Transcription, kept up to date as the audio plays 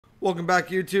Welcome back,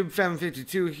 YouTube.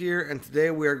 Famine52 here, and today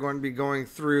we are going to be going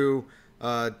through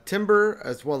Timber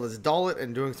as well as Dolet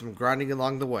and doing some grinding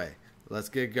along the way. Let's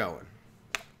get going.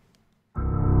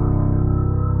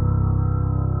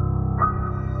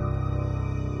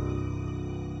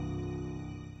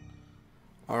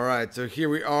 Alright, so here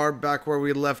we are back where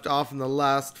we left off in the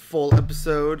last full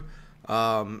episode,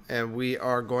 and we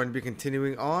are going to be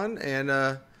continuing on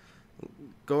and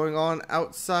going on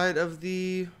outside of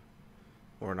the...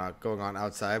 We're not going on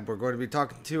outside. We're going to be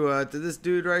talking to this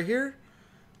dude right here.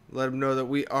 Let him know that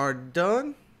we are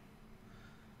done.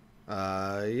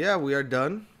 Yeah, we are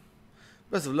done.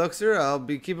 Best of luck, sir. I'll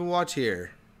be keeping watch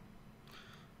here.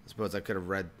 I suppose I could have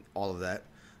read all of that.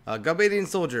 Galbadian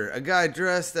soldier. A guy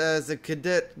dressed as a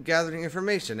cadet gathering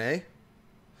information, eh?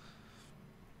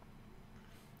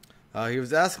 He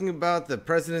was asking about the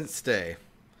president's stay.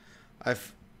 I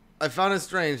found it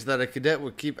strange that a cadet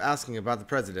would keep asking about the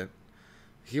president.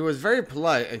 He was very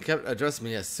polite and kept addressing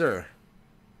me as sir.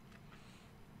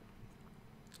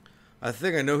 I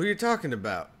think I know who you're talking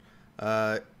about.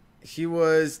 He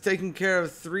was taking care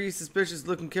of 3 suspicious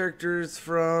looking characters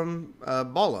from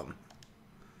Ballum.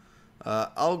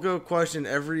 I'll go question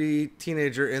every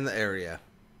teenager in the area.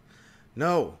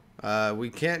 No,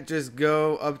 we can't just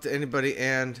go up to anybody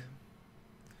and...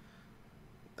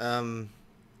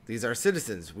 these are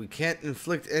citizens. We can't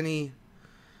inflict any...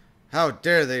 How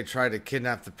dare they try to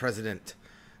kidnap the president?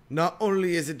 Not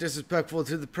only is it disrespectful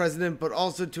to the president, but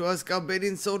also to us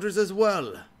Galbadian soldiers as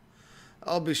well.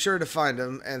 I'll be sure to find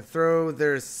them and throw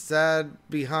their sad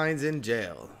behinds in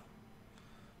jail.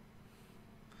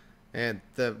 And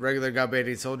the regular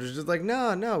Galbadian soldiers just like,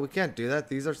 no, we can't do that.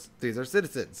 These are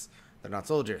citizens. They're not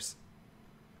soldiers.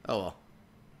 Oh well.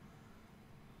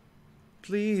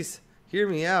 Please hear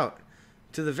me out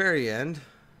to the very end.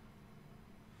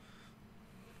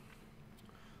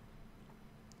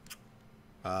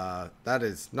 That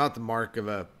is not the mark of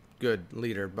a good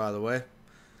leader, by the way.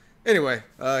 Anyway,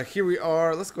 here we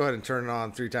are. Let's go ahead and turn it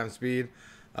on 3 times speed.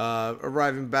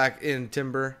 Arriving back in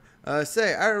Timber. I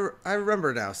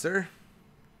remember now, sir.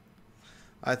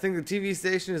 I think the TV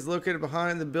station is located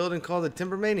behind the building called the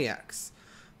Timber Maniacs.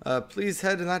 Please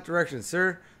head in that direction,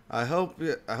 sir. I hope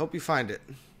you find it.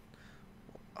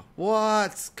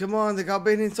 What? Come on, the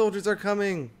Galbadian soldiers are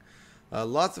coming.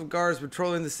 Lots of guards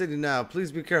patrolling the city now.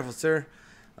 Please be careful, sir.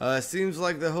 Seems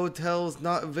like the hotel's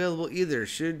not available either.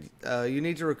 Should you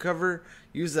need to recover,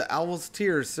 use the Owl's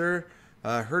Tears, sir.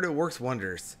 Heard it works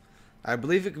wonders. I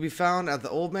believe it can be found at the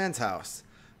old man's house.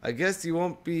 I guess you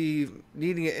won't be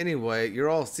needing it anyway. You're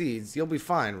all seeds. You'll be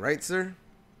fine, right, sir?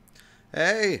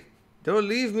 Hey, don't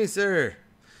leave me, sir.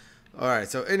 Alright,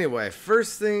 so anyway,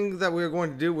 first thing that we're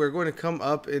going to do, we're going to come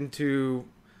up into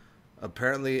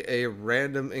apparently a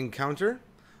random encounter.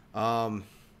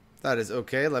 That is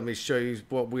okay. Let me show you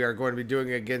what we are going to be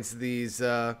doing against these,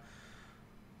 what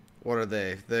are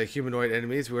they? The humanoid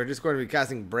enemies. We're just going to be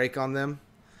casting Break on them.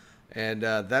 And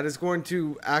that is going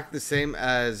to act the same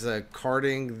as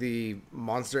carding the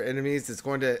monster enemies. It's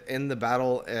going to end the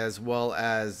battle as well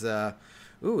as...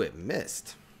 ooh, it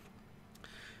missed.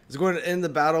 It's going to end the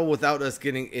battle without us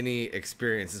getting any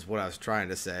experience is what I was trying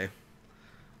to say.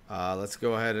 Let's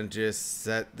go ahead and just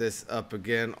set this up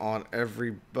again on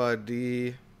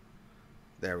everybody.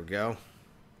 There we go.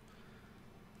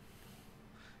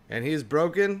 And he's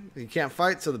broken. He can't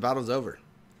fight, so the battle's over.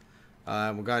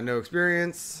 We got no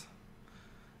experience.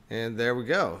 And there we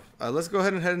go. Let's go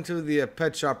ahead and head into the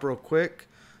pet shop real quick.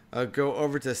 Go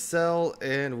over to sell,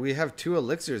 and we have 2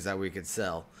 elixirs that we could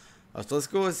sell. So let's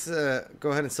go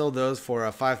ahead and sell those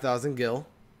for 5,000 gil.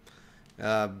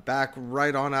 Back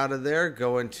right on out of there,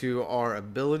 go into our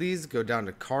abilities, go down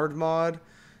to card mod,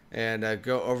 and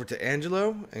go over to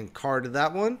Angelo and card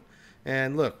that one.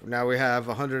 And look, now we have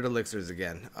 100 elixirs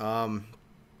again.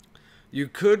 You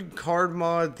could card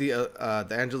mod the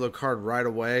Angelo card right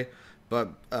away, but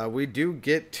we do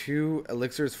get 2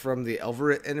 elixirs from the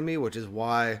Elverate enemy, which is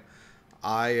why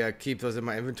I keep those in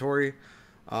my inventory.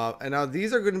 And now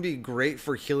these are going to be great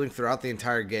for healing throughout the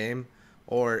entire game.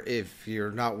 Or if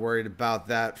you're not worried about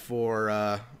that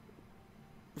for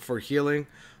healing,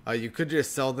 you could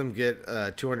just sell them, get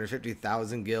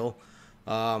 250,000 gil.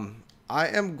 I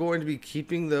am going to be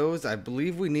keeping those. I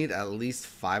believe we need at least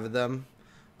 5 of them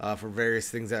for various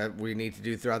things that we need to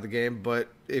do throughout the game. But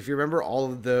if you remember all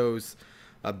of those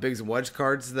Biggs Wedge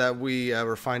cards that we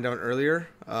were finding out earlier,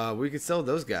 we could sell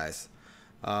those guys.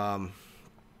 I'm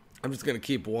just going to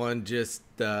keep one just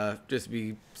to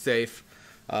be safe.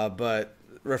 But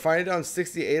refining down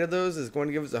 68 of those is going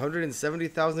to give us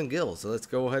 170,000 gil. So let's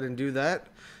go ahead and do that.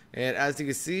 And as you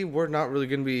can see, we're not really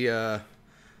going to be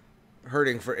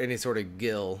hurting for any sort of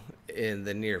gil in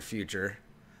the near future.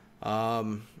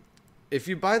 If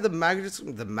you buy the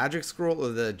magic scroll or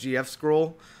the GF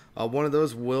scroll, one of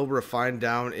those will refine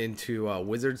down into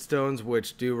wizard stones,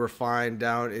 which do refine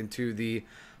down into the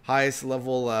highest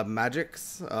level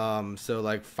magics. So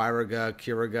like Firaga,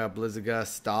 Kiraga, Blizzaga,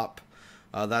 Stop,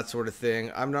 that sort of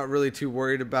thing. I'm not really too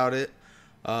worried about it.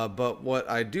 But what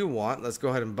I do want, let's go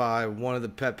ahead and buy one of the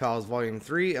Pet Pals Volume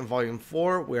 3 and Volume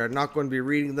 4. We are not going to be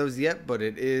reading those yet, but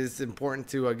it is important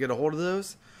to get a hold of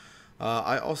those.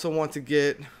 I also want to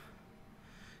get,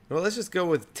 well, let's just go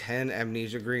with 10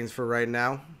 Amnesia Greens for right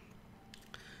now.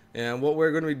 And what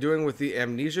we're going to be doing with the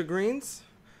Amnesia Greens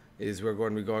is we're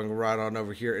going to be going right on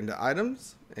over here into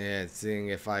items and seeing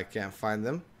if I can't find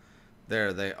them.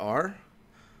 There they are.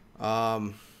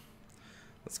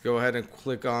 Let's go ahead and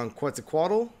click on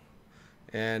Quetzalcoatl.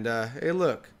 And hey,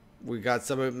 look, we got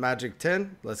Summit Magic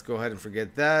 10. Let's go ahead and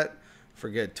forget that.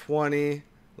 Forget 20.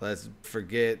 Let's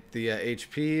forget the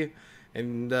HP.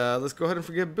 And let's go ahead and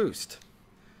forget Boost.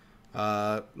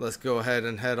 Let's go ahead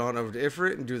and head on over to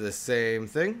Ifrit and do the same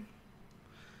thing.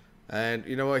 And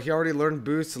you know what? He already learned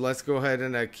Boost, so let's go ahead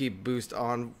and keep Boost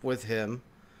on with him.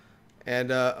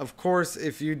 And of course,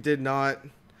 if you did not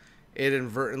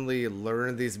inadvertently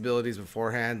learn these abilities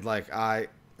beforehand, like I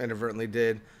inadvertently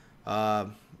did,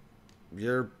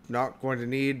 you're not going to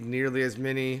need nearly as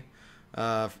many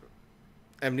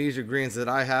Amnesia Greens that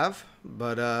I have.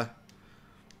 But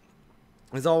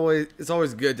it's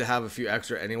always good to have a few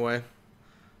extra anyway.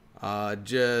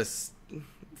 Just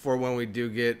for when we do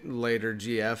get later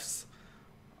GFs.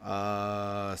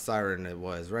 Siren it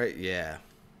was, right? Yeah.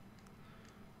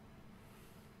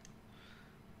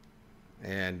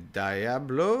 And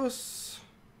Diablos.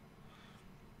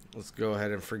 Let's go ahead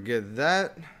and forget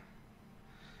that.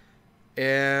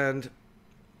 And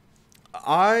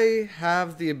I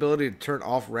have the ability to turn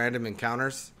off random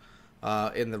encounters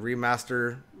in the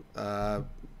remaster of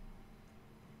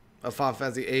Final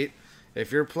Fantasy VIII.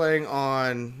 If you're playing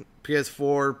on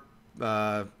PS4,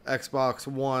 Xbox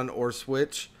One, or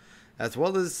Switch, as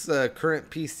well as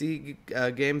current PC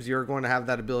games, you're going to have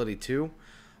that ability too.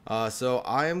 So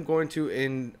I'm going to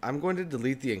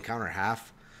delete the encounter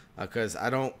half because I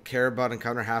don't care about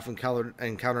encounter half and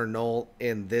encounter null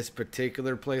in this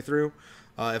particular playthrough.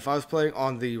 If I was playing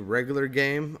on the regular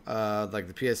game, like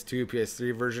the PS2,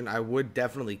 PS3 version, I would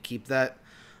definitely keep that.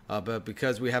 But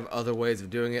because we have other ways of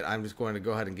doing it, I'm just going to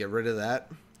go ahead and get rid of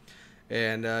that.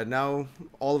 And now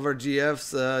all of our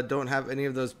GFs don't have any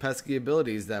of those pesky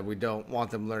abilities that we don't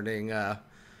want them learning,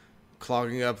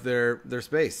 clogging up their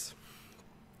space.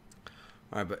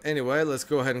 Alright, but anyway, let's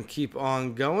go ahead and keep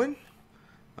on going.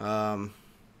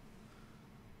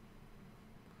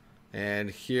 And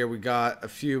here we got a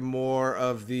few more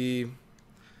of the,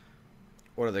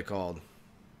 what are they called?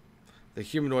 The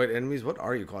humanoid enemies. What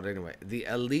are you called anyway? The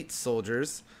elite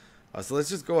soldiers. So let's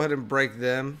just go ahead and break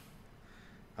them.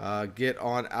 Get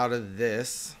on out of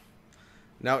this.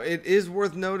 Now, it is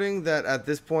worth noting that at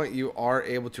this point you are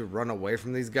able to run away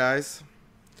from these guys.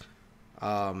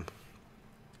 So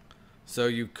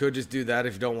you could just do that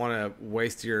if you don't want to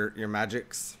waste your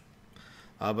magics.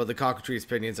 But the cockatrice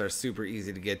pinions are super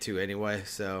easy to get to anyway.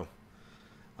 So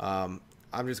I'm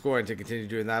just going to continue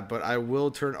doing that. But I will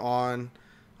turn on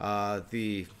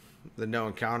the no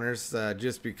encounters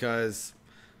just because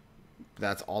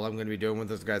that's all I'm going to be doing with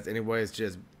those guys anyway. Is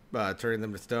just turning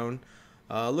them to stone.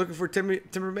 Looking for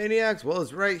timber maniacs? Well,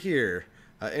 it's right here.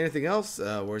 Anything else?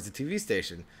 Where's the TV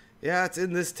station? Yeah, it's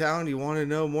in this town. You want to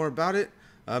know more about it?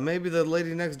 Maybe the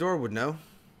lady next door would know.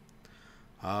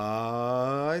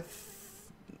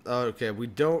 Okay, we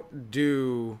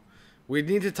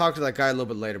need to talk to that guy a little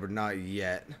bit later, but not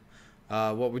yet.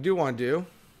 What we do want to do,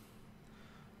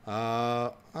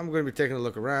 I'm going to be taking a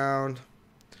look around.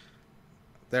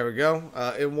 There we go.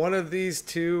 In one of these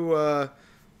two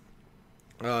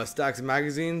stacks of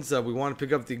magazines, we want to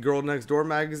pick up the Girl Next Door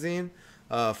magazine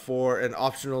for an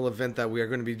optional event that we are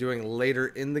going to be doing later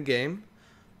in the game.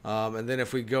 And then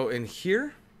if we go in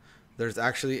here, there's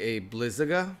actually a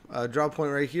Blizzaga draw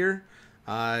point right here.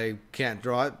 I can't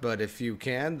draw it, but if you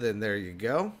can, then there you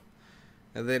go.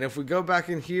 And then if we go back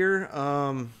in here,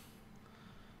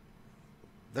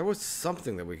 there was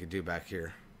something that we could do back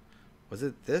here. Was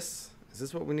it this? Is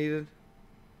this what we needed?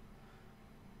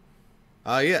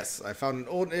 Yes, I found an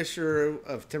old issue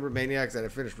of Timber Maniacs and I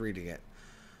finished reading it.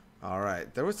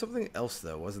 Alright, there was something else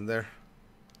though, wasn't there?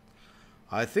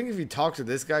 I think if you talk to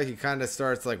this guy, he kind of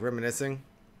starts like reminiscing.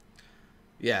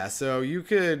 Yeah, so you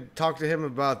could talk to him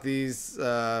about these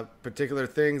particular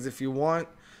things if you want.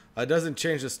 It doesn't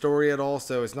change the story at all,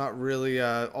 so it's not really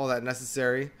all that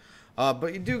necessary.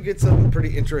 But you do get some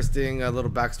pretty interesting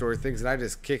little backstory things, and I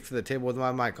just kicked the table with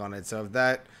my mic on it. So if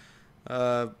that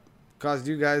caused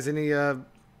you guys any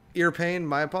ear pain,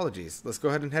 my apologies. Let's go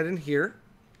ahead and head in here.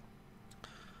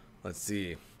 Let's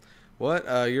see. What?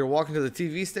 You're walking to the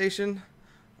TV station?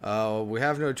 We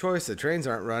have no choice. The trains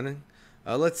aren't running.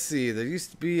 Let's see. There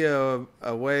used to be a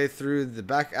way through the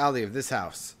back alley of this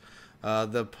house.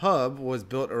 The pub was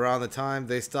built around the time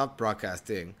they stopped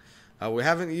broadcasting. We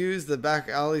haven't used the back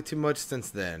alley too much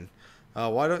since then.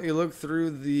 Why don't you look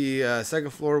through the second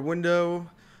floor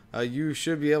window? You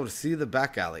should be able to see the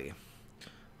back alley.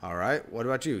 Alright, what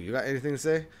about you? You got anything to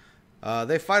say?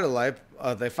 They fight a lot,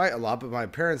 but my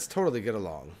parents totally get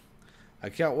along. I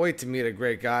can't wait to meet a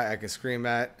great guy I can scream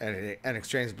at and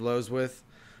exchange blows with.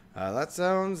 That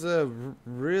sounds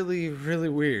really, really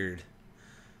weird.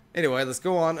 Anyway, let's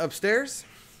go on upstairs.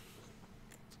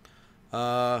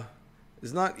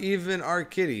 It's not even our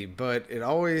kitty, but it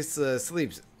always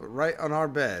sleeps right on our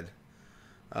bed.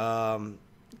 Can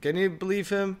you believe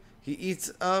him? He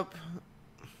eats up...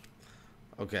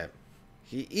 Okay.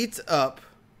 He eats up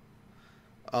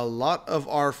a lot of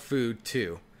our food,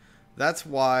 too. That's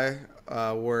why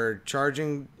we're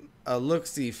charging a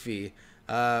look-see fee.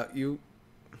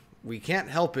 We can't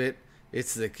help it.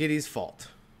 It's the kitty's fault.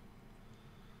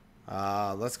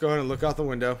 Let's go ahead and look out the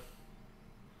window.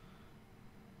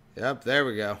 Yep, there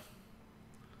we go.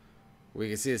 We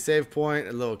can see a save point,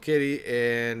 a little kitty,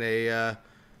 and a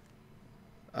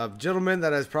gentleman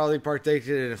that has probably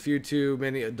partaken in a few too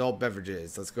many adult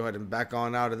beverages. Let's go ahead and back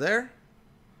on out of there.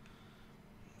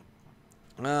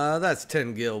 That's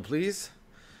 10 gil, please.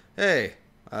 Hey,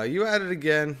 you at it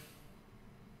again.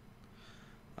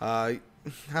 How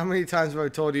many times have I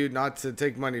told you not to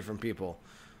take money from people?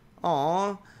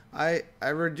 Aw, I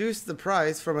reduced the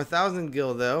price from 1,000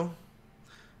 gil, though.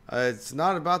 It's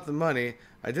not about the money.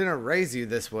 I didn't raise you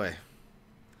this way.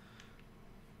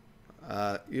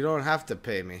 You don't have to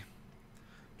pay me.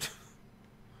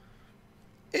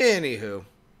 Anywho,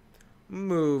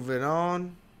 moving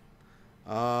on.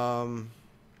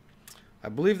 I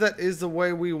believe that is the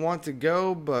way we want to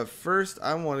go, but first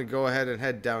I want to go ahead and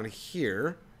head down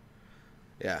here.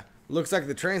 Yeah, looks like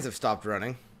the trains have stopped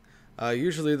running.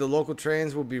 Usually the local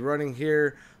trains will be running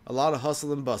here. A lot of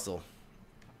hustle and bustle.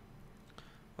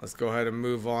 Let's go ahead and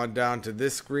move on down to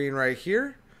this screen right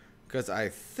here, because I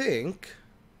think,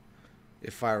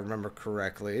 if I remember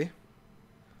correctly,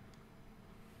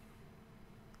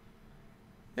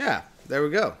 yeah, there we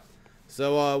go.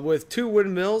 So with 2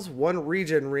 windmills, 1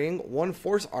 regen ring, 1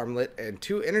 force armlet, and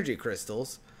 2 energy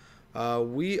crystals,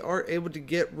 we are able to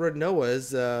get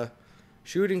Renoa's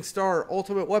shooting star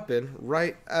ultimate weapon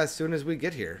right as soon as we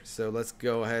get here. So let's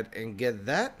go ahead and get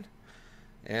that.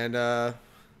 And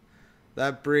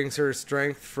that brings her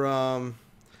strength from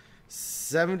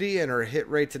 70 and her hit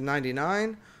rate to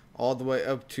 99, all the way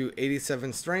up to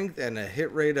 87 strength and a hit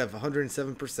rate of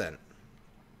 107%.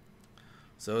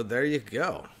 So there you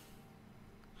go.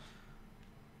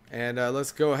 And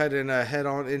let's go ahead and head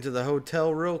on into the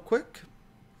hotel real quick.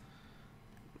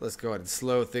 Let's go ahead and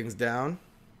slow things down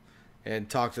and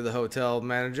talk to the hotel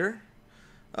manager.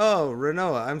 Oh,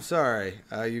 Renoa, I'm sorry.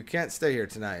 You can't stay here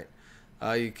tonight.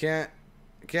 You can't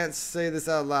say this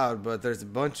out loud, but there's a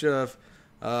bunch of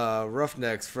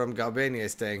roughnecks from Galbania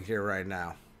staying here right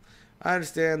now. I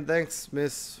understand. Thanks,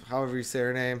 Miss, however you say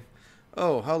her name.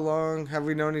 Oh, how long have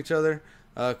we known each other?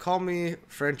 Call me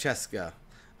Francesca.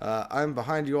 I'm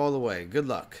behind you all the way. Good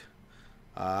luck.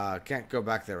 Can't go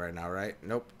back there right now, right?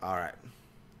 Nope. All right.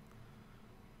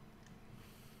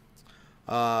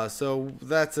 So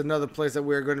that's another place that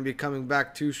we're going to be coming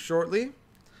back to shortly.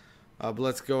 But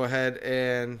let's go ahead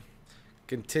and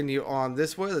continue on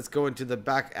this way. Let's go into the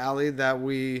back alley that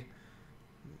we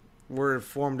were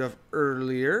informed of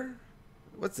earlier.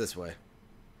 What's this way?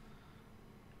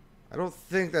 I don't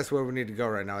think that's where we need to go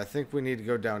right now. I think we need to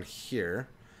go down here.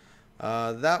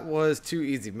 That was too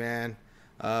easy, man.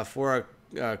 For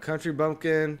a country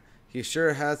bumpkin, he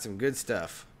sure had some good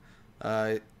stuff.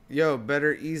 Yo,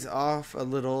 better ease off a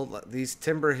little. These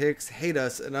timber hicks hate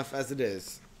us enough as it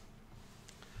is.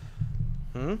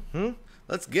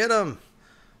 Let's get them.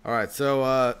 Alright,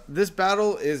 so this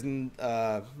battle is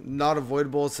not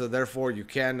avoidable, so therefore you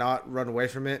cannot run away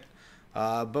from it.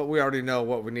 But we already know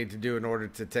what we need to do in order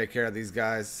to take care of these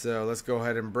guys. So let's go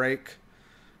ahead and break.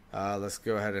 Let's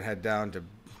go ahead and head down to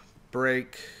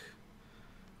break.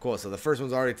 Cool, so the first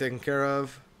one's already taken care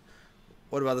of.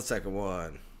 What about the second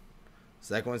one?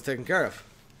 Second one's taken care of.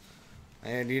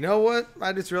 And you know what?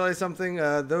 I just realized something.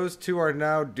 Those two are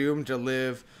now doomed to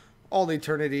live all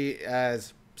eternity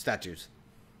as statues.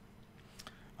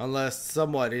 Unless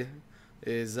somebody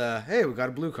is, hey, we got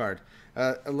a blue card.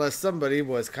 Unless somebody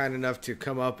was kind enough to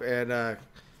come up and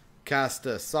cast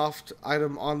a soft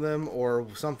item on them or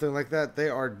something like that, they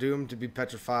are doomed to be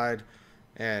petrified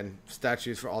and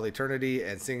statues for all eternity.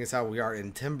 And seeing as how we are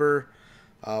in Timber,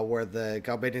 where the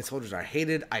Galbadian soldiers are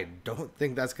hated, I don't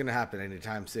think that's going to happen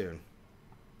anytime soon.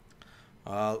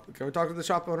 Can we talk to the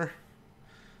shop owner?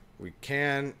 We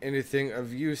can. Anything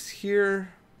of use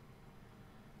here?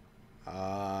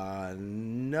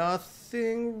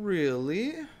 Nothing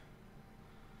really.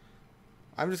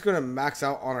 I'm just going to max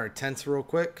out on our tents real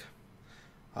quick.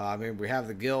 I mean, we have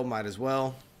the guild, might as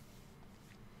well.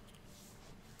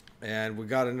 And we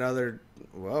got another...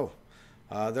 Whoa.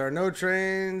 There are no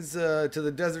trains to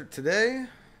the desert today.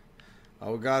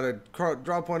 We got a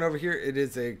draw point over here. It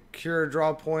is a cure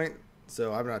draw point,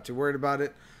 so I'm not too worried about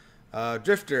it.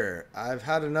 Drifter, I've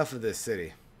had enough of this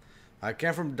city. I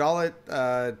came from Dolet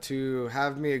to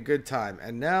have me a good time,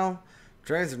 and now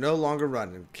trains are no longer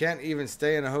running. Can't even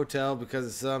stay in a hotel because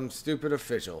of some stupid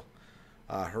official.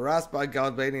 Harassed by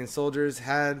Galbadian soldiers,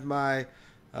 had my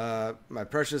my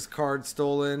precious card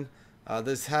stolen.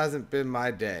 This hasn't been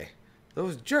my day.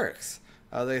 Those jerks.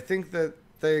 They think that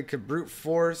they could brute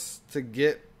force to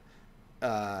get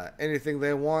anything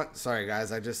they want. Sorry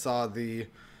guys, I just saw the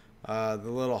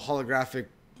little holographic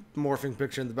morphing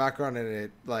picture in the background and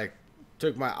it like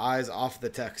took my eyes off the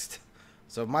text.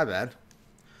 So my bad.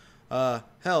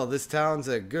 Hell, this town's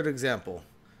a good example.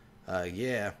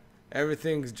 Yeah,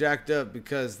 everything's jacked up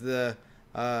because the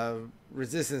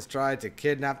resistance tried to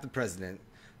kidnap the president.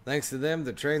 Thanks to them,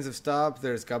 the trains have stopped.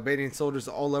 There's Galbadian soldiers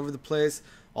all over the place,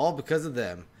 all because of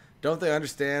them. Don't they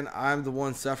understand I'm the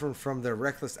one suffering from their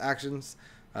reckless actions?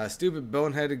 Stupid,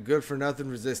 boneheaded, good-for-nothing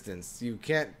resistance. You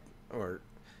can't, or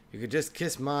you could just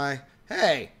kiss my...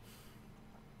 Hey!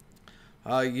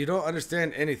 You don't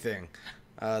understand anything.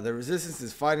 The resistance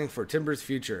is fighting for Timber's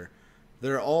future.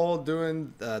 They're all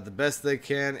doing the best they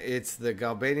can. It's the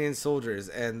Galbadian soldiers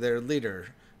and their leader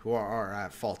who are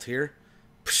at fault here.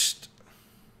 Psst.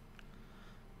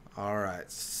 Alright,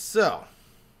 so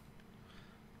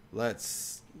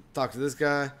let's talk to this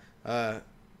guy. How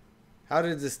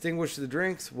to distinguish the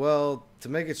drinks? Well, to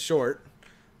make it short,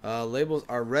 labels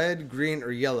are red, green,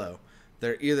 or yellow.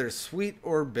 They're either sweet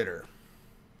or bitter.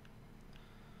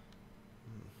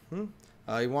 You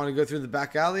want to go through the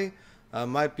back alley?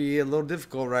 Might be a little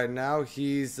difficult right now.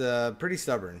 He's pretty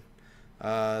stubborn.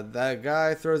 That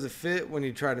guy throws a fit when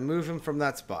you try to move him from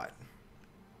that spot.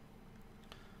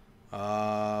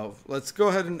 Let's go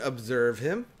ahead and observe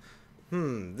him.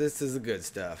 This is the good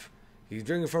stuff. He's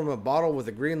drinking from a bottle with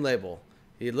a green label.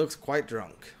 He looks quite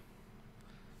drunk.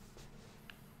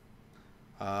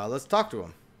 Let's talk to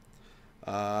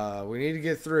him. We need to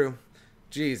get through.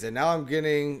 Jeez, and now I'm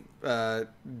getting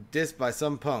dissed by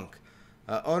some punk.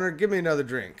 Owner, give me another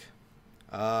drink.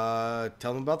 Tell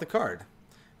him about the card.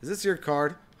 Is this your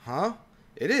card? Huh?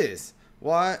 It is.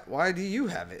 Why do you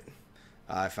have it?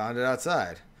 I found it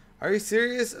outside. Are you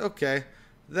serious? Okay.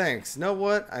 Thanks. Know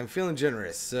what? I'm feeling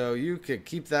generous, so you could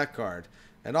keep that card.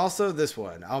 And also this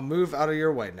one. I'll move out of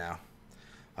your way now.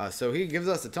 So he gives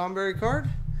us a Tomberry card.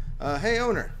 Hey,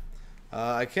 owner.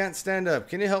 I can't stand up.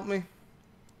 Can you help me?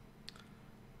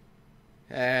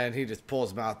 And he just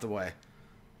pulls him out the way.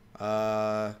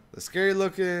 The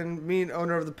scary-looking, mean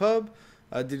owner of the pub.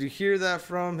 Did you hear that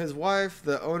from his wife?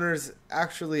 The owner's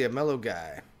actually a mellow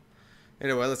guy.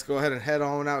 Anyway, let's go ahead and head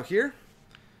on out here.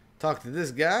 Talk to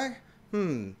this guy.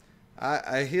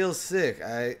 I feel sick.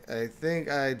 I think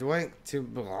I drank too...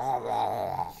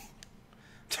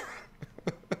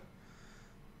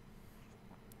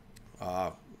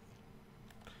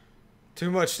 Too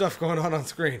much stuff going on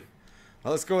screen.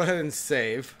 Well, let's go ahead and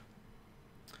save.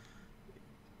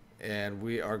 And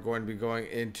we are going to be going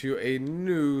into a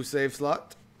new save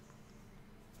slot.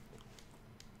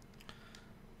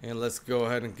 And let's go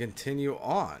ahead and continue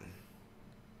on.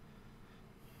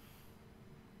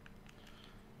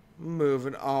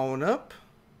 Moving on up.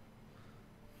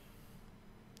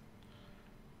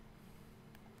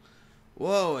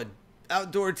 Whoa, an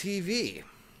outdoor TV.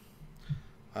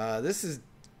 This is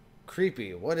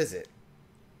creepy. What is it?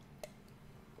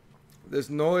 This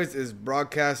noise is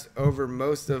broadcast over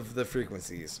most of the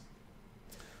frequencies.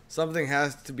 Something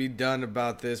has to be done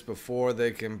about this before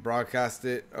they can broadcast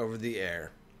it over the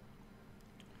air.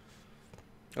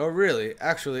 Oh, really?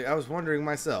 Actually, I was wondering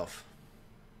myself.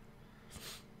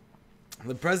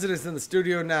 The president's in the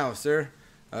studio now, sir.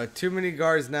 Too many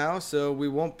guards now, so we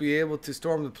won't be able to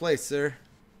storm the place, sir.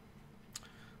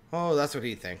 Oh, that's what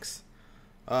he thinks.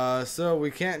 So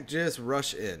we can't just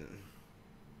rush in.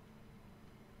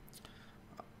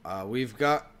 We've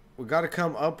got to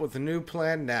come up with a new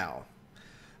plan now.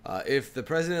 If the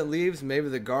president leaves, maybe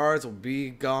the guards will be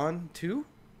gone too.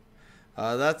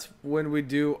 That's when we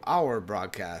do our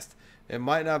broadcast. It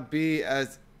might not be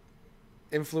as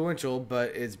influential,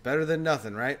 but it's better than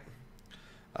nothing, right?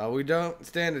 We don't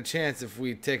stand a chance if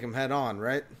we take him head on,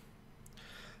 right?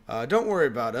 Don't worry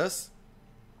about us.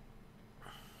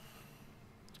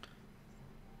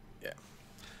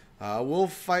 Yeah. We'll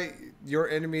fight your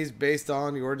enemies based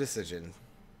on your decision.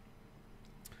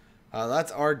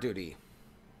 That's our duty.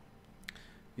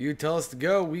 You tell us to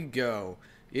go, we go,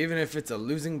 even if it's a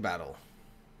losing battle.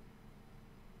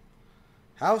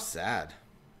 How sad.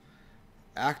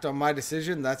 Act on my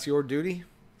decision, that's your duty?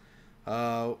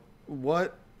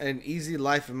 What an easy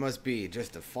life it must be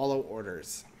just to follow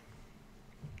orders.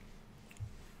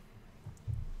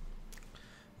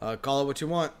 Call it what you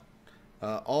want.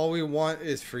 All we want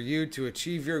is for you to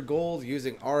achieve your goal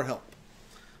using our help.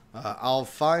 I'll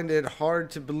find it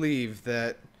hard to believe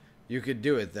that you could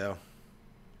do it, though.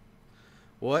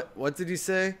 What did he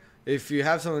say? If you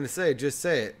have something to say, just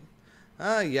say it.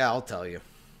 Yeah, I'll tell you.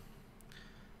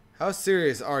 How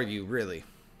serious are you, really?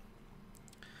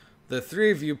 The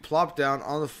three of you plop down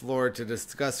on the floor to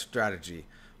discuss strategy.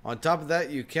 On top of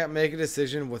that, you can't make a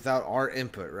decision without our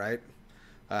input, right?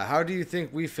 How do you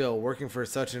think we feel working for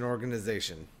such an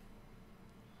organization?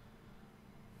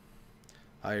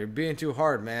 You're being too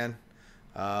hard, man.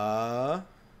 Guess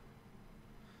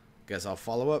I'll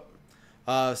follow up.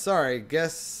 Sorry,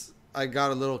 guess I got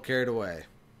a little carried away.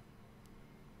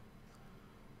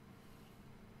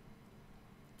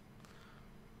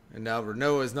 And now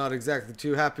Renault is not exactly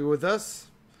too happy with us.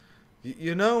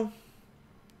 You know,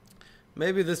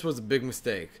 maybe this was a big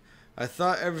mistake. I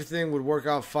thought everything would work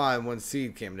out fine when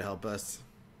Seed came to help us.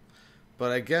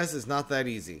 But I guess it's not that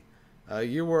easy.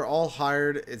 You were all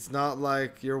hired. It's not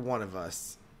like you're one of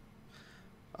us.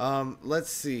 Let's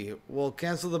see. We'll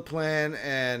cancel the plan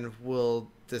and we'll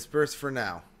disperse for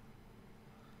now.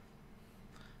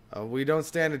 We don't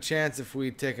stand a chance if we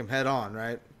take him head on,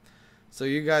 right? So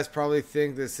you guys probably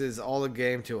think this is all a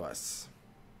game to us.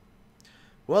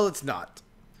 Well, it's not.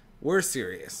 We're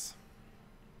serious.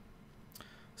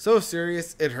 So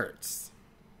serious, it hurts.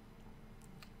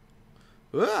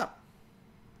 Ah!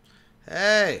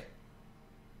 Hey!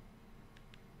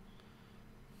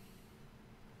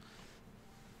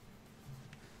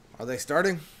 Are they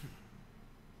starting?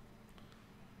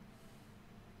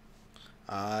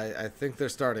 I think they're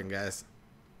starting, guys.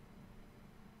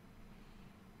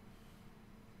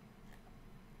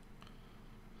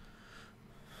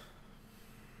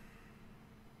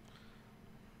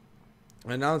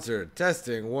 Announcer,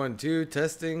 testing, 1, 2,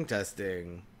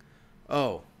 testing.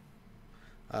 Oh.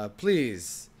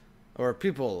 Please, or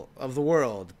people of the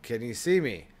world, can you see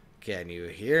me? Can you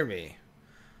hear me?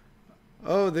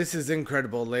 Oh, this is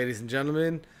incredible, ladies and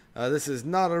gentlemen. This is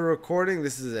not a recording,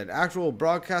 this is an actual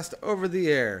broadcast over the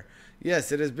air.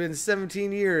 Yes, it has been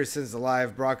 17 years since the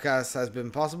live broadcast has been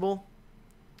possible.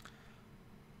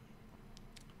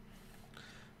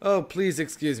 Oh, please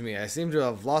excuse me, I seem to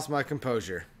have lost my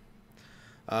composure.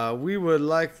 We would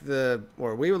like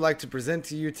to present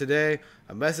to you today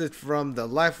a message from the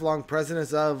lifelong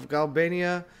president of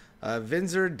Galbania,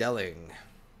 Vinzer Delling.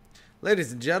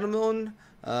 Ladies and gentlemen,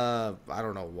 I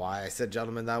don't know why I said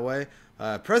gentlemen that way.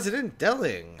 President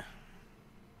Delling.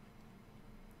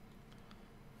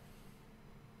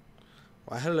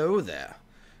 Why, hello there.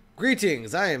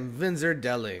 Greetings, I am Vinzer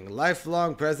Delling,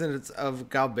 lifelong president of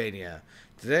Galbania.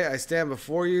 Today I stand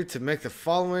before you to make the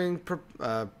following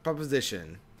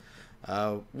proposition.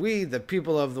 We, the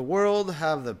people of the world,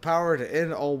 have the power to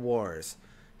end all wars.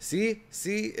 See,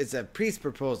 it's a peace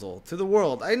proposal to the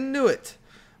world. I knew it.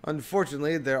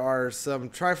 Unfortunately, there are some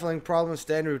trifling problems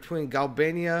standing between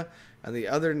Galbania and the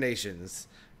other nations,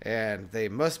 and they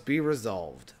must be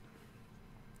resolved.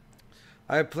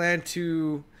 I plan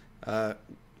to...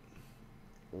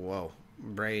 whoa,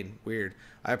 brain, weird.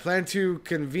 I plan to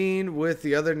convene with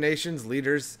the other nations'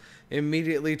 leaders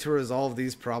immediately to resolve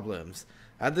these problems.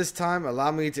 At this time, allow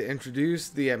me to introduce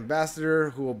the ambassador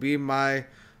who will be my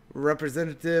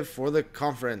representative for the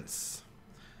conference.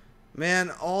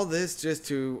 Man, all this just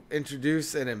to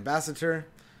introduce an ambassador?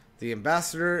 The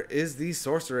ambassador is the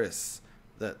sorceress.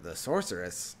 The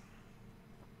sorceress?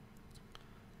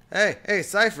 Hey,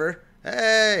 Cypher!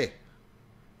 Hey!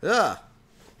 Ugh!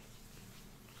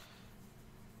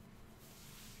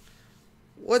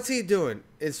 What's he doing?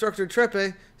 Instructor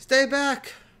Trepe, stay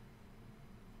back!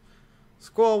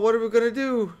 Squall, what are we gonna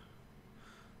do?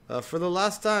 For the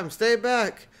last time, stay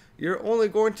back! You're only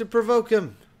going to provoke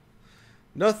him.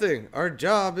 Nothing. Our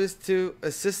job is to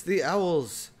assist the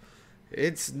owls.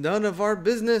 It's none of our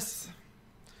business.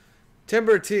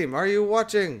 Timber team, are you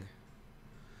watching?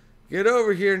 Get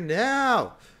over here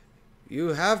now. You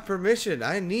have permission.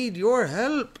 I need your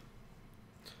help.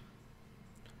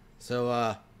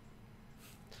 So,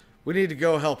 we need to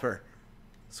go help her.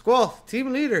 Squall,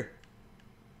 team leader.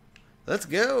 Let's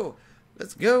go.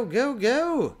 Let's go, go,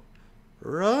 go.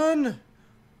 Run.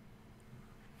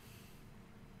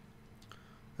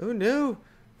 Oh no.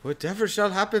 Whatever shall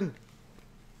happen.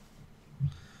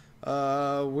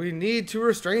 We need to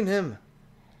restrain him.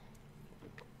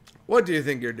 What do you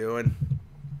think you're doing?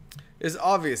 It's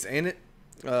obvious, ain't it?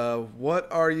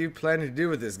 What are you planning to do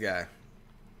with this guy?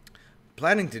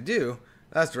 Planning to do?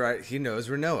 That's right, he knows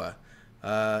Renoa.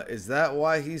 Is that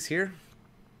why he's here?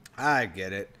 I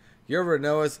get it. You're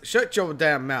Renoa's. Shut your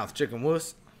damn mouth, chicken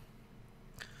wuss.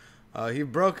 He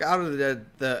broke out of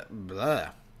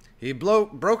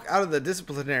broke out of the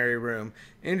disciplinary room,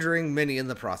 injuring many in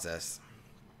the process.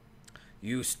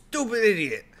 You stupid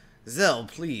idiot. Zell,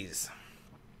 please.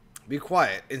 Be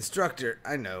quiet. Instructor,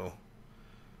 I know.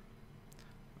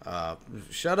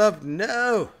 Shut up.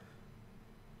 No.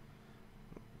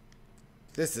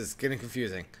 This is getting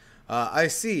confusing. I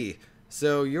see.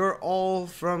 So you're all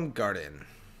from Garden.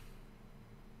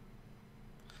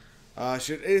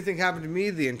 Should anything happen to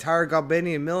me, the entire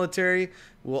Galbanian military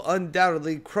will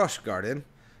undoubtedly crush Garden.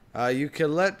 You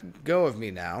can let go of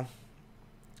me now.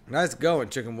 Nice going,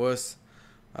 chicken wuss.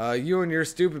 You and your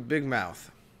stupid big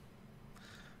mouth.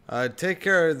 Take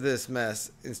care of this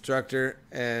mess, instructor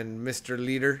and Mr.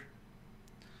 Leader.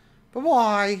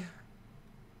 Bye-bye.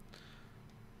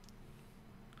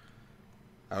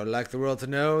 I would like the world to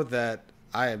know that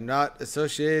I am not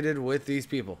associated with these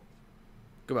people.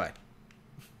 Goodbye.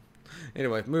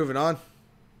 Anyway, moving on.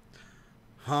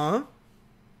 Huh?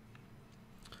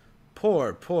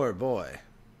 Poor, poor boy.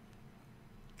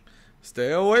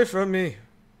 Stay away from me.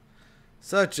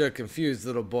 Such a confused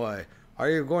little boy. Are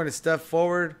you going to step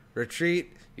forward?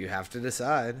 Retreat? You have to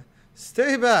decide.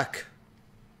 Stay back.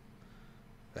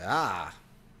 Ah.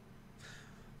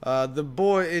 The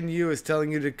boy in you is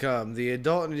telling you to come. The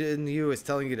adult in you is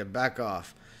telling you to back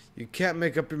off. You can't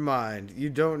make up your mind. You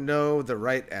don't know the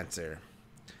right answer.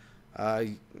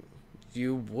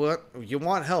 You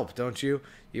want help, don't you?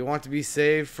 You want to be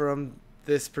saved from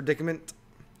this predicament?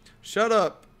 Shut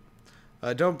up.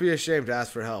 Don't be ashamed to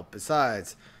ask for help.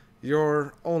 Besides,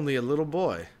 you're only a little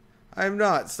boy. I am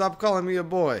not. Stop calling me a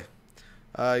boy.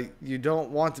 You don't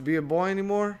want to be a boy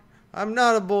anymore? I'm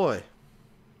not a boy.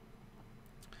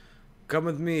 Come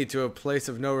with me to a place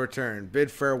of no return.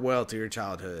 Bid farewell to your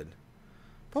childhood.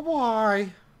 Bye-bye.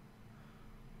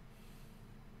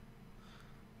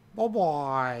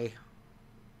 Bye-bye.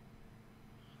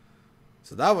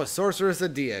 So that was Sorceress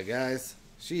Adia, guys.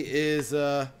 She is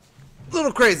a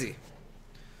little crazy.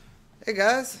 Hey,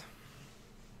 guys.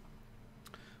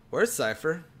 Where's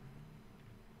Cypher?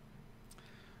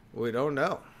 We don't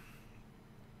know.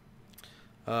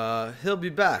 He'll be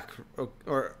back.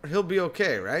 Or he'll be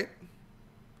okay, right?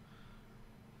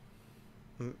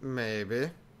 Maybe.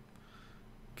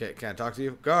 Okay, can I talk to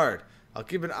you? Guard, I'll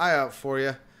keep an eye out for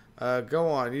you. Go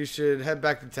on. You should head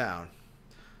back to town.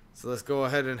 So let's go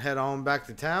ahead and head on back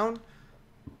to town.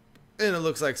 And it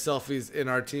looks like Selfie's in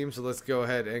our team. So let's go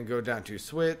ahead and go down to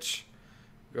Switch.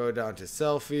 Go down to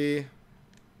Selfie.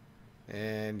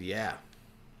 And yeah.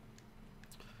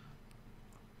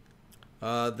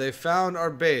 They found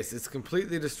our base. It's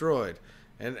completely destroyed.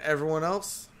 And everyone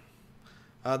else?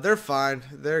 They're fine.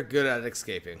 They're good at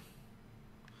escaping.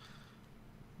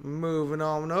 Moving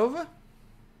on over.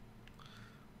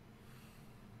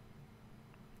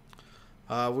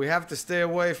 We have to stay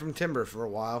away from Timber for a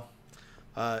while.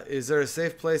 Is there a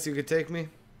safe place you could take me?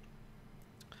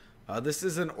 This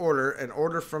is an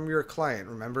order from your client,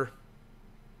 remember?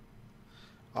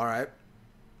 Alright.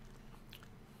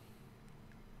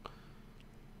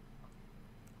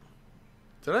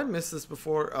 Did I miss this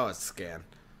before? Oh, it's scan.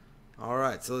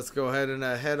 Alright, so let's go ahead and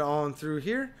head on through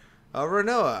here.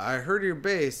 Renoa, I heard your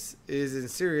base is in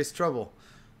serious trouble.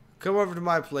 Come over to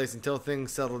my place until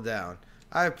things settle down.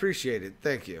 I appreciate it.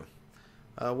 Thank you.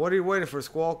 What are you waiting for,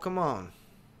 Squall? Come on.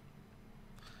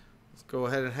 Let's go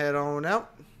ahead and head on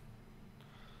out.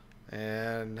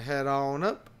 And head on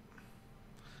up.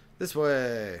 This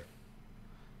way.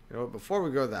 You know what? Before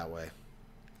we go that way.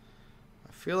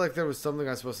 I feel like there was something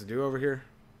I'm supposed to do over here.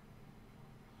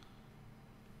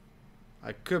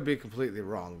 I could be completely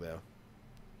wrong, though.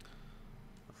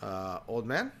 Old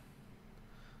man?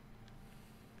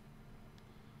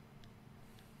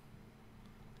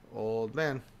 Old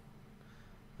man.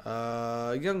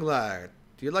 Young lad.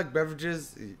 Do you like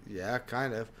beverages? Yeah,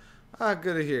 kind of.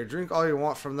 Good to hear. Drink all you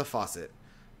want from the faucet.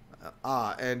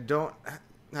 And don't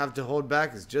have to hold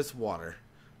back is just water.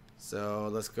 So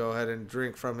let's go ahead and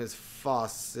drink from his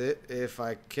faucet if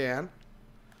I can.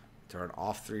 Turn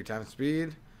off 3 times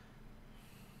speed.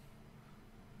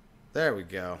 There we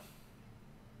go.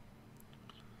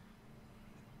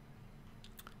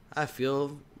 I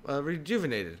feel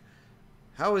rejuvenated.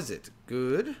 How is it?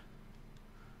 Good.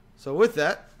 So with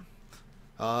that,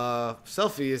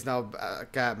 Selfie is now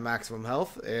back at maximum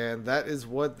health, and that is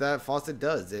what that faucet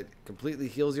does. It completely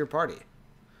heals your party.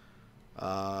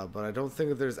 But I don't think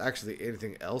that there's actually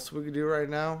anything else we can do right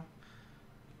now.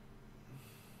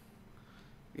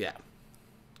 Yeah.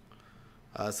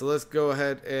 So let's go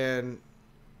ahead and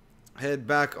head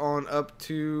back on up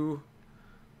to...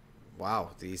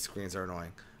 Wow, these screens are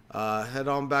annoying. Head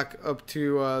on back up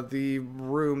to the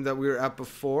room that we were at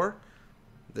before.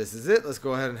 This is it. Let's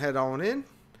go ahead and head on in.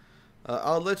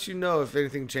 I'll let you know if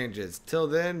anything changes. Till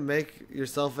then, make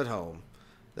yourself at home.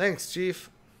 Thanks, Chief.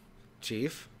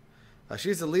 Chief?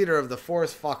 She's the leader of the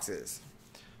Forest Foxes.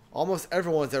 Almost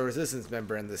everyone's a resistance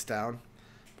member in this town.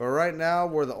 But right now,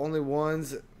 we're the only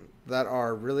ones that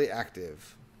are really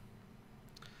active.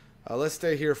 Let's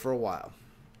stay here for a while.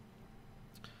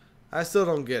 I still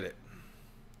don't get it.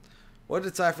 What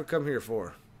did Cypher come here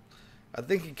for? I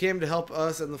think he came to help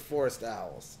us and the Forest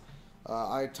Owls.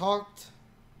 I talked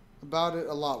about it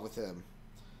a lot with him.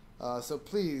 So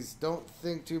please don't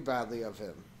think too badly of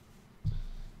him.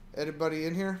 Anybody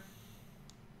in here?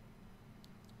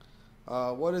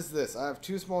 What is this? I have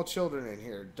 2 small children in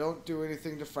here. Don't do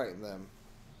anything to frighten them.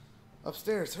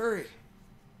 Upstairs, hurry.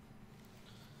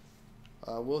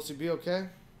 Will she be okay?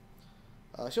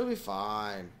 She'll be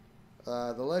fine.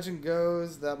 The legend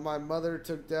goes that my mother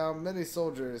took down many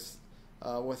soldiers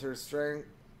with her strength,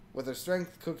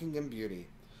 cooking, and beauty.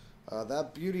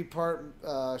 That beauty part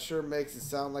sure makes it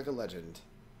sound like a legend.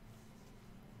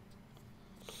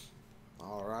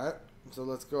 Alright, so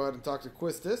let's go ahead and talk to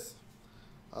Quistis.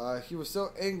 He was so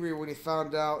angry when he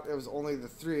found out it was only the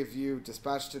 3 of you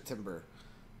dispatched to Timber.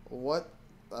 What?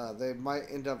 They might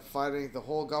end up fighting the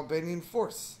whole Galbanian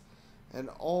force. And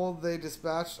all they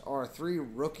dispatched are 3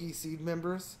 rookie seed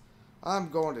members? I'm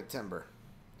going to Timber.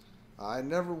 I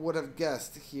never would have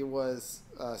guessed he was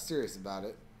serious about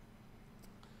it.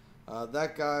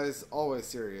 That guy's always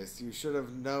serious. You should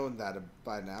have known that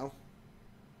by now.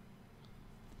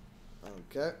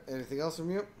 Okay, anything else from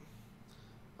you?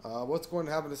 What's going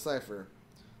to happen to Cypher?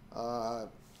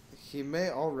 He may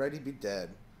already be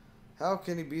dead. How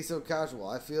can he be so casual?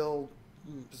 I feel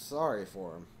sorry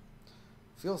for him.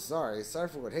 Feel sorry?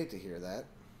 Cypher would hate to hear that.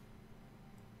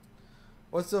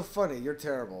 What's so funny? You're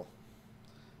terrible.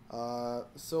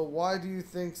 So why do you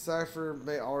think Cypher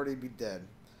may already be dead?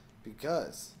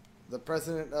 Because the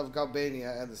president of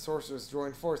Galbania and the sorcerers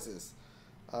joined forces.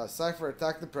 Cypher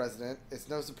attacked the president. It's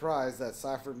no surprise that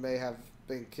Cypher may have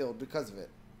been killed because of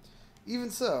it. Even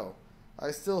so,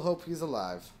 I still hope he's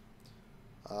alive.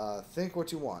 Think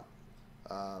what you want.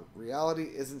 Reality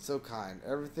isn't so kind.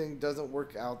 Everything doesn't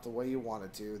work out the way you want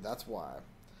it to. That's why.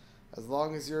 As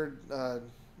long as you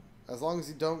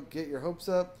don't get your hopes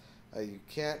up, you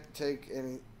can't take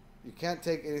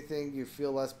anything. You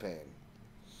feel less pain.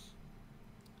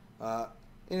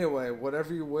 Anyway,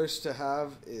 whatever you wish to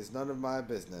have is none of my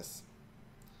business.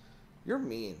 You're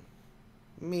mean.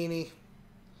 Meanie.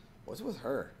 What's with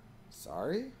her?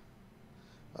 Sorry?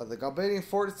 The Galbanian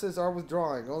fortresses are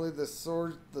withdrawing. Only the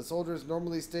soldiers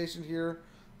normally stationed here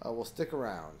will stick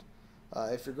around.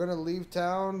 If you're going to leave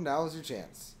town, now's your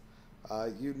chance.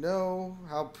 You know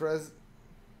how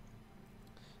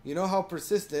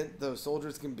persistent those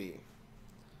soldiers can be.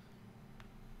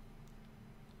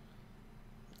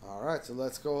 Alright, so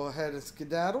let's go ahead and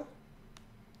skedaddle.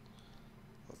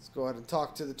 Let's go ahead and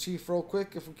talk to the chief real quick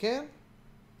if we can.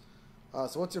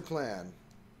 So what's your plan?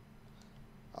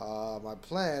 My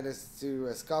plan is to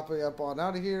escape up on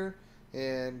out of here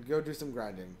and go do some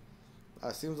grinding.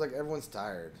 Seems like everyone's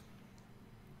tired.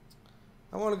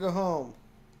 I want to go home.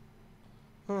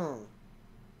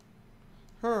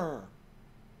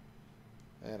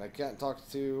 And I can't talk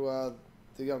to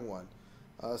the young one.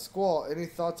 Squall, any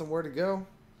thoughts on where to go?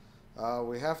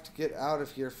 We have to get out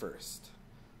of here first.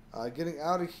 Getting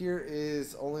out of here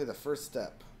is only the first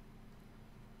step.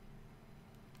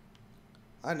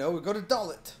 I know, we go to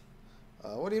Dolet.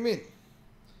 What do you mean?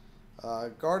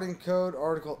 Garden Code,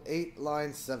 Article 8,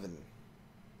 Line 7.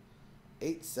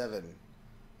 8-7.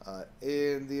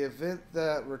 In the event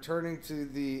that returning to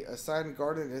the assigned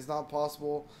garden is not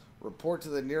possible, report to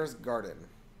the nearest garden.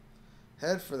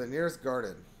 Head for the nearest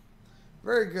garden.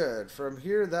 Very good. From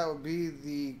here, that would be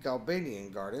the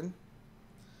Galbanian garden.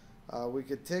 We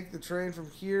could take the train from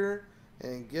here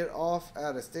and get off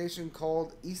at a station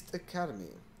called East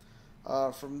Academy.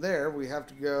 From there, we have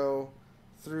to go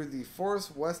through the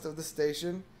forest west of the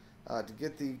station to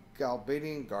get the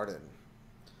Galbadian Garden.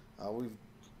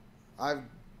 I've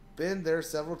been there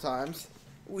several times.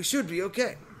 We should be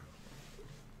okay.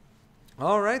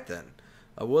 Alright then.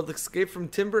 We'll escape from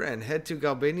Timber and head to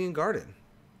Galbadian Garden.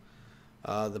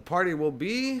 The party will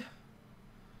be...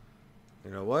 You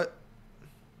know what?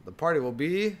 The party will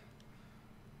be...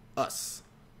 us.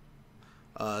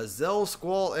 Zell,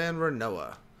 Squall, and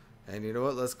Renoa. And you know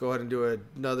what? Let's go ahead and do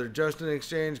another Justin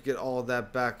exchange. Get all of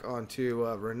that back onto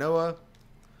Renoa.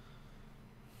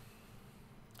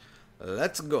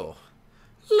 Let's go.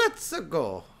 Let's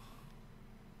go.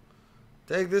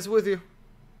 Take this with you.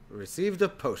 Received a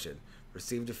potion.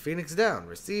 Received a phoenix down.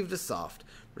 Received a soft.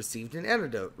 Received an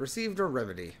antidote. Received a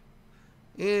remedy.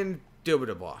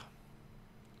 Indubitable.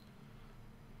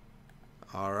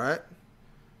 Alright.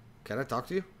 Can I talk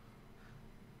to you?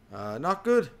 Not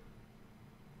good.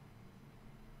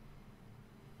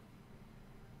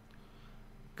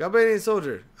 Galbadian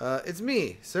soldier. It's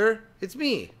me, sir. It's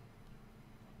me.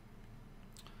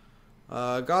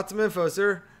 Got some info,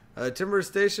 sir. Timber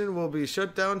Station will be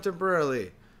shut down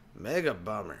temporarily. Mega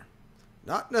bummer.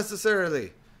 Not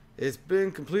necessarily. It's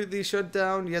been completely shut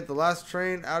down, yet the last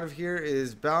train out of here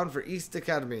is bound for East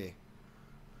Academy.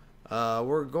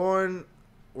 We're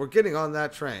getting on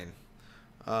that train.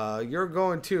 You're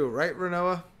going too, right,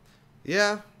 Renoa?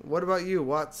 Yeah, what about you,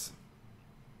 Watts?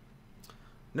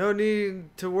 No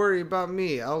need to worry about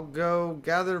me. I'll go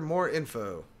gather more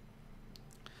info.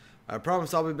 I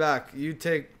promise I'll be back. You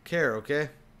take care, okay?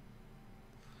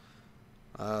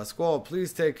 Squall,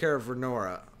 please take care of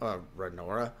Renoa.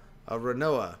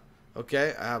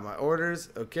 Okay, I have my orders.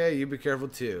 Okay, you be careful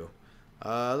too.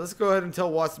 Let's go ahead and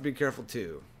tell Watts to be careful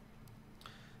too.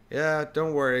 Yeah,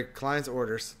 don't worry. Client's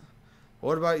orders.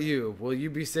 What about you? Will you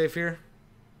be safe here?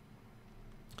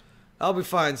 I'll be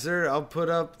fine, sir. I'll put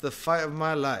up the fight of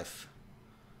my life.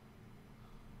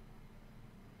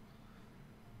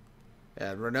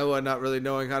 And Renoa not really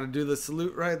knowing how to do the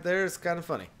salute right there is kind of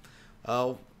funny.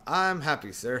 Oh, I'm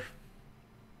happy, sir.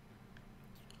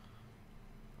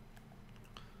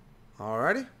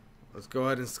 Alrighty. Let's go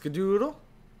ahead and skedoodle.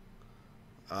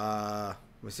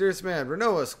 Mysterious man,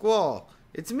 Renoa, Squall.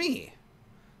 It's me.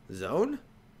 Zone?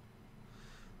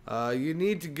 You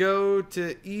need to go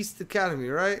to East Academy,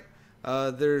 right?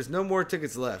 There's no more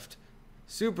tickets left.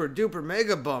 Super duper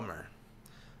mega bummer.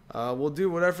 We'll do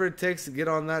whatever it takes to get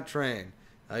on that train.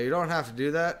 You don't have to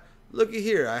do that. Looky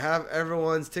here, I have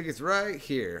everyone's tickets right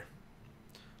here.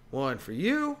 1 for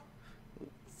you,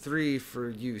 3 for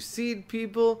you seed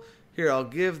people. Here, I'll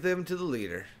give them to the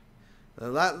leader.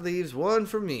 Now that leaves 1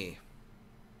 for me.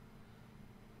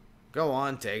 Go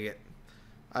on, take it.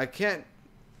 I can't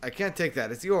take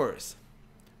that. It's yours.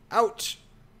 Ouch.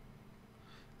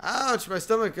 Ouch, my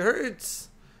stomach hurts.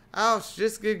 Ouch,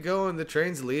 just get going. The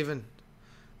train's leaving.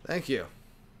 Thank you.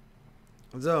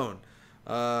 Zone.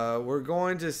 We're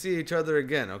going to see each other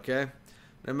again, okay?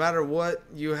 No matter what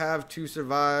you have to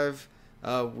survive,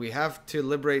 we have to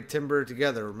liberate Timber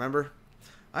together, remember?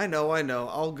 I know.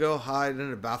 I'll go hide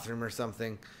in a bathroom or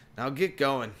something. Now get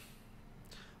going.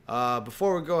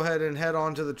 Before we go ahead and head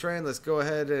on to the train, let's go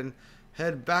ahead and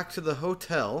head back to the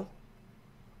hotel.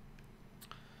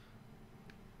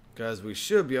 Because we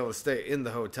should be able to stay in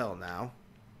the hotel now.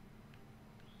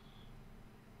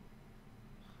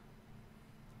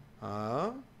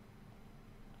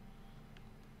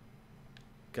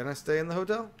 Can I stay in the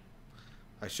hotel?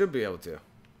 I should be able to.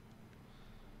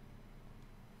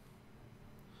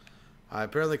 I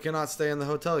apparently cannot stay in the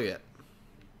hotel yet.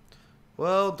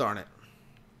 Well, darn it.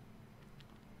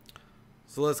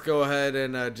 So let's go ahead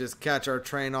and just catch our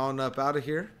train on up out of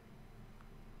here.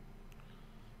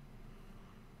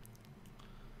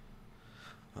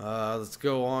 Let's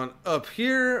go on up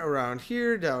here, around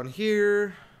here, down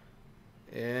here.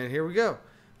 And here we go.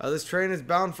 This train is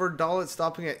bound for Dolet,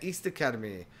 stopping at East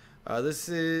Academy. This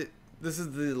is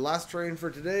the last train for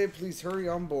today. Please hurry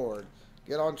on board.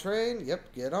 Get on train?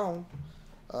 Yep, get on.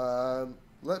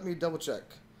 Let me double check.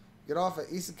 Get off at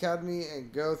East Academy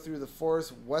and go through the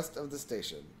forest west of the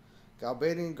station.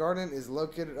 Galbadian Garden is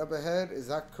located up ahead. Is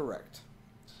that correct?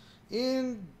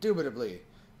 Indubitably.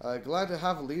 Glad to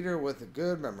have a leader with a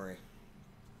good memory.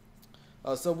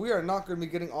 So we are not going to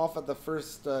be getting off at the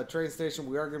first train station.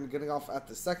 We are going to be getting off at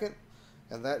the second.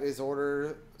 And that is in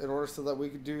order so that we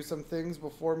could do some things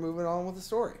before moving on with the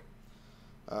story.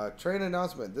 Train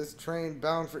announcement. This train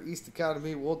bound for East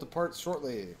Academy will depart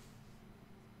shortly.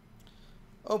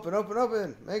 Open, open,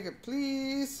 open. Make it,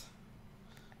 please.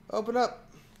 Open up.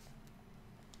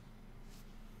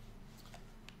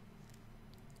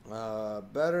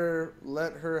 Better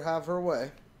let her have her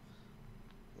way.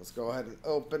 Let's go ahead and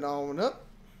open on up.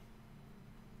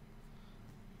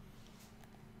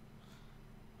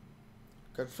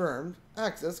 Confirmed.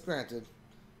 Access granted.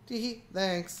 Teehee,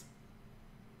 thanks.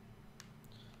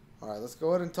 Alright, let's go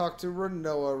ahead and talk to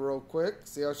Renoa real quick.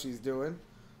 See how she's doing.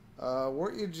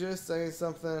 Weren't you just saying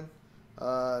something?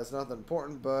 It's nothing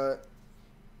important, but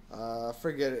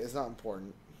forget it. It's not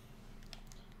important.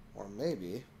 Or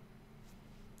maybe.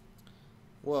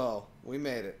 Well, we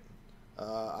made it.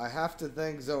 I have to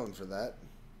thank Zone for that.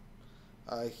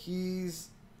 He's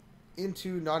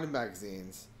into naughty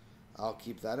magazines. I'll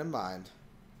keep that in mind.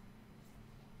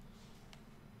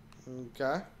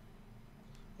 Okay.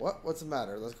 What's the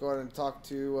matter? Let's go ahead and talk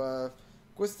to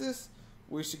Quistis.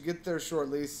 We should get there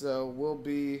shortly, so we'll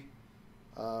be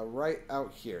right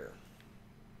out here.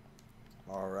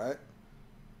 Alright.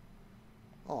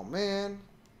 Oh, man.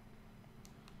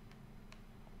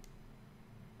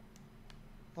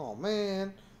 Oh,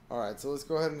 man. Alright, so let's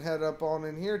go ahead and head up on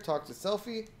in here. Talk to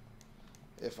Selfie.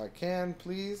 If I can,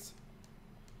 please.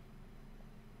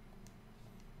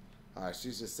 Alright,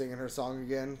 she's just singing her song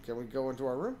again. Can we go into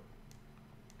our room?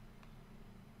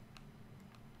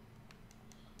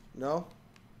 No?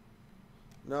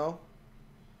 No?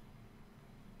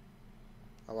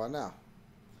 How about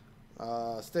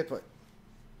now? Stay put.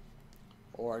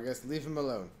 Or I guess leave him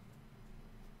alone.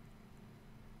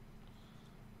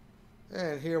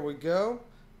 And here we go.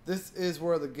 This is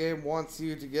where the game wants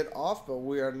you to get off, but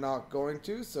we are not going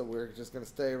to, so we're just going to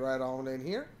stay right on in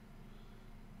here.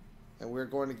 And we're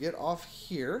going to get off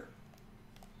here.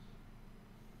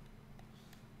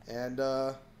 And,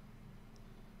 yeah,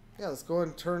 let's go ahead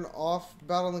and turn off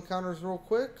battle encounters real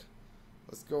quick.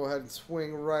 Let's go ahead and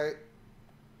swing right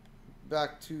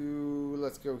back to,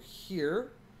 let's go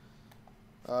here.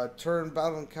 Turn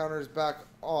battle encounters back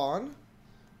on.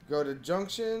 Go to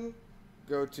Junction.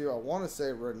 Go to, I want to say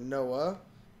Renoa.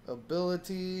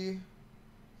 Ability.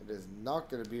 It is not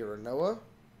going to be Renoa.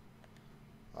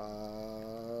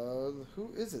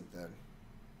 Who is it then?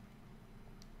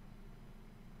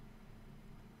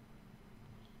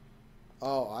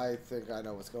 Oh, I think I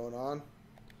know what's going on.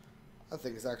 I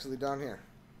think it's actually down here.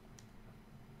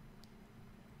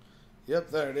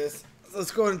 Yep, there it is.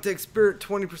 Let's go ahead and take Spirit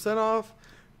 20% off.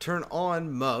 Turn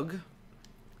on Mug.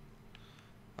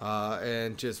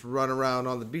 And just run around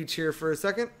on the beach here for a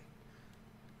second.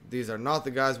 These are not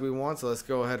the guys we want, so let's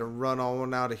go ahead and run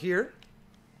on out of here.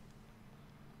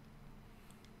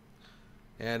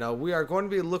 And we are going to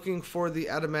be looking for the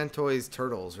Adamantoise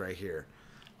turtles right here.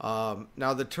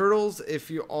 Now the turtles,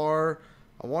 if you are,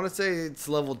 I want to say it's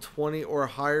level 20 or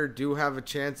higher, do have a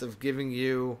chance of giving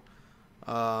you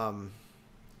the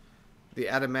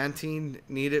adamantine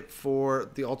needed for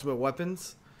the ultimate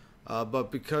weapons.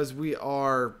 But because we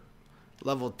are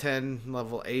level 10,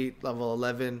 level 8, level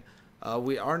 11,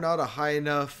 we are not a high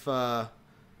enough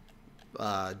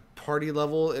party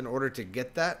level in order to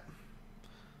get that.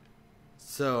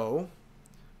 So,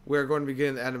 we're going to be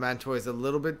getting the Adamantoise a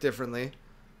little bit differently.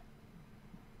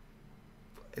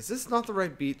 Is this not the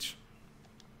right beach?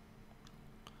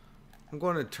 I'm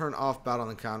going to turn off battle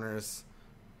encounters.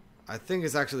 I think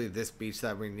it's actually this beach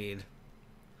that we need.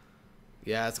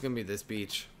 Yeah, it's going to be this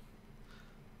beach.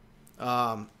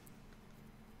 But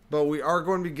we are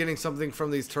going to be getting something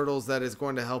from these turtles that is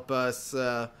going to help us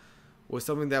with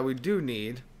something that we do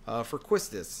need for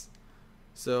Quistis.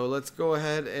 So let's go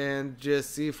ahead and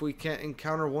just see if we can't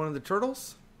encounter one of the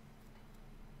turtles.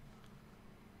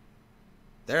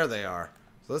 There they are.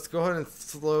 So let's go ahead and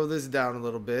slow this down a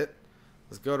little bit.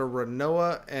 Let's go to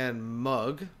Renoa and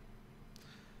Mug.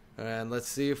 And let's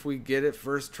see if we get it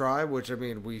first try, which I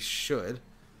mean we should.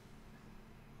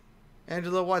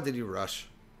 Angelo, why did you rush?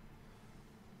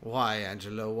 Why,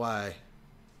 Angelo, why?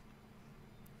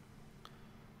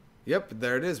 Yep,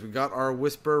 there it is. We got our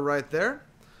Whisper right there.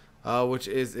 Which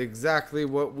is exactly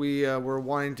what we were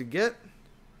wanting to get.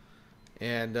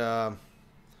 And I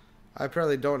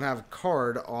apparently don't have a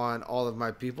card on all of my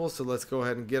people, so let's go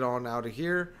ahead and get on out of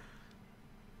here.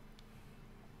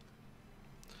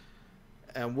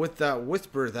 And with that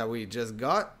Whisper that we just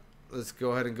got, let's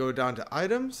go ahead and go down to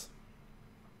items.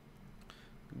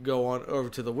 Go on over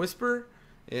to the Whisper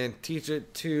and teach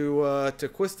it to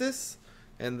Quistis.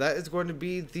 And that is going to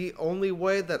be the only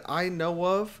way that I know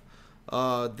of.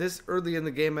 This early in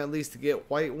the game, at least, to get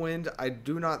White Wind. I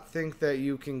do not think that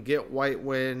you can get White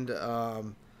Wind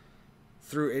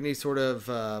through any sort of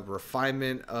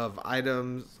refinement of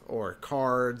items or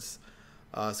cards.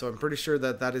 So I'm pretty sure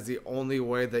that that is the only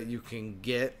way that you can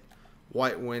get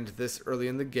White Wind this early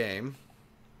in the game.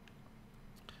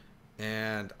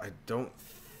 And I don't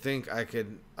think I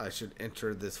should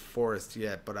enter this forest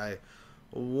yet, but I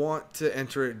want to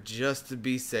enter it just to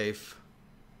be safe.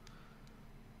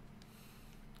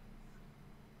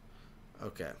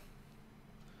 Okay.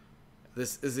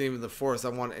 This isn't even the forest I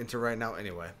want to enter right now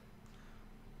anyway.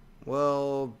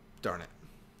 Well, darn it.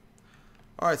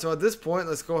 Alright, so at this point,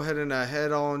 let's go ahead and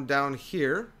head on down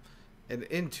here and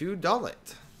into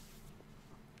Dolet.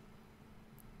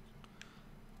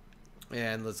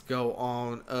 And let's go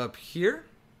on up here.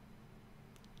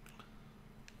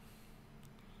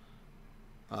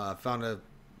 Found a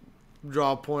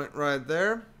draw point right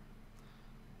there.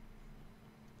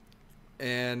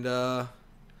 And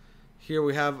here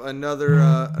we have another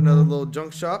little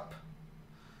junk shop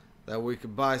that we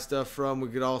could buy stuff from. We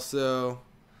could also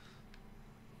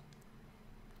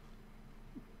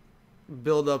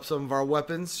build up some of our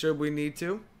weapons should we need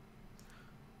to.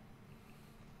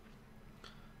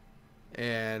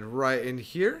 And right in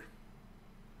here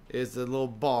is the little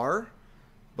bar.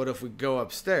 But if we go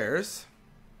upstairs,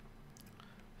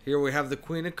 here we have the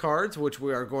Queen of Cards, which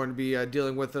we are going to be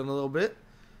dealing with in a little bit.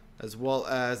 As well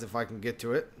as, if I can get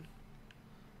to it.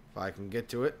 If I can get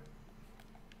to it.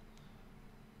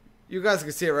 You guys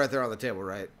can see it right there on the table,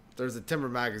 right? There's a Timber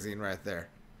magazine right there.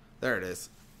 There it is.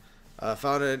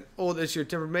 Found an old issue of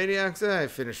Timber Maniacs. I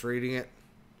finished reading it.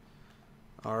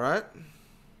 Alright.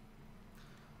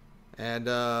 And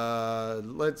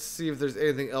let's see if there's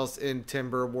anything else in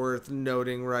Timber worth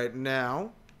noting right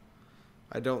now.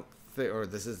 I don't think, or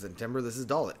this isn't Timber, this is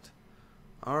Dolet.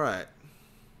 Alright.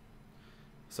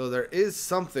 So there is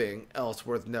something else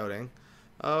worth noting.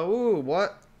 Ooh,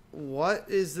 what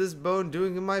is this bone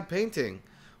doing in my painting?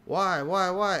 Why?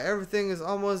 Everything is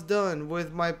almost done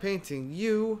with my painting.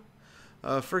 You,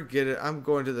 forget it. I'm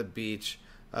going to the beach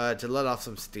to let off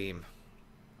some steam.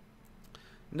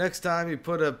 Next time you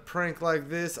put a prank like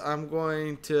this, I'm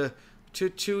going to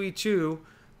chew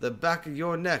the back of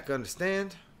your neck,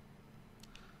 understand?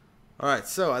 Alright,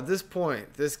 so at this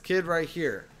point, this kid right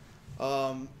here,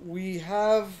 we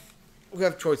have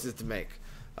choices to make.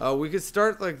 We could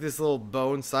start like this little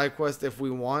bone side quest if we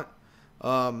want.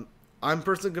 I'm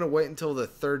personally going to wait until the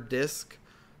third disc,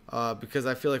 because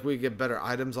I feel like we get better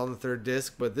items on the third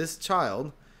disc. But this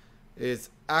child is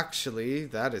actually,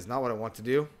 that is not what I want to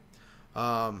do.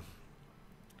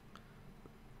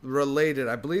 Related.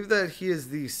 I believe that he is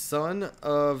the son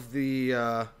of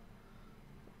the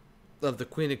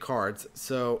Queen of Cards.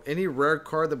 So any rare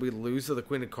card that we lose to the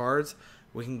Queen of Cards,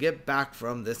 we can get back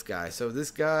from this guy. So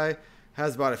this guy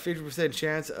has about a 50%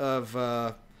 chance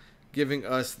of giving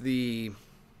us the,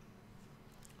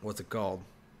 what's it called?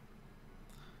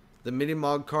 The mini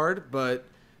Mog card, but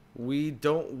we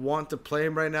don't want to play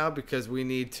him right now because we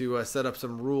need to set up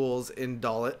some rules in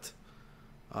Dolet.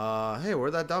 Hey,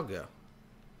 where'd that dog go?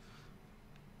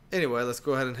 Anyway, let's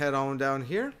go ahead and head on down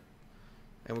here.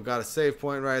 And we got a save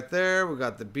point right there. We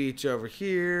got the beach over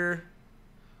here.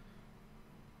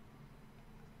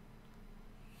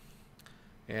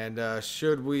 And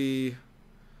should we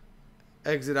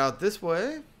exit out this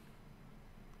way?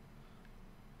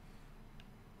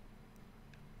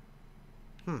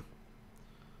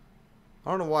 I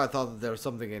don't know why I thought that there was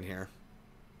something in here.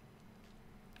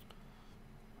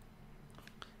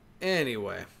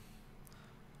 Anyway.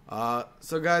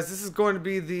 So guys, this is going to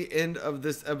be the end of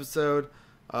this episode.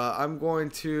 I'm going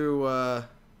to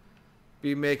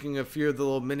be making a few of the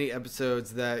little mini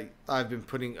episodes that I've been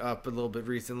putting up a little bit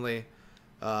recently.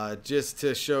 Just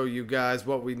to show you guys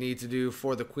what we need to do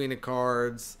for the Queen of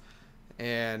Cards.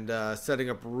 And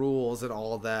setting up rules and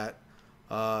all that.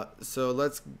 So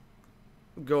let's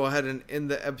go ahead and end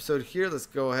the episode here. Let's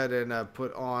go ahead and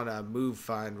put on a move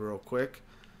find real quick.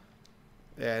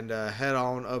 And head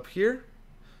on up here.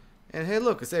 And hey,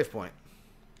 look, a save point.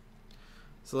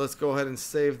 So let's go ahead and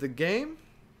save the game.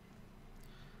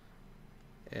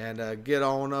 And get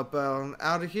on up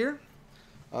out of here.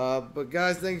 But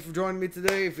guys, thank you for joining me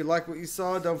today. If you like what you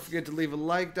saw, don't forget to leave a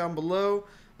like down below.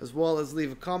 As well as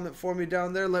leave a comment for me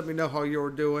down there. Let me know how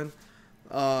you're doing.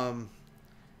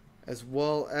 As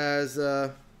well as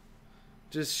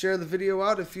just share the video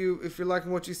out if you're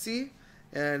liking what you see.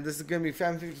 And this is going to be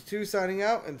Fam52 signing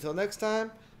out. Until next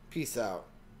time, peace out.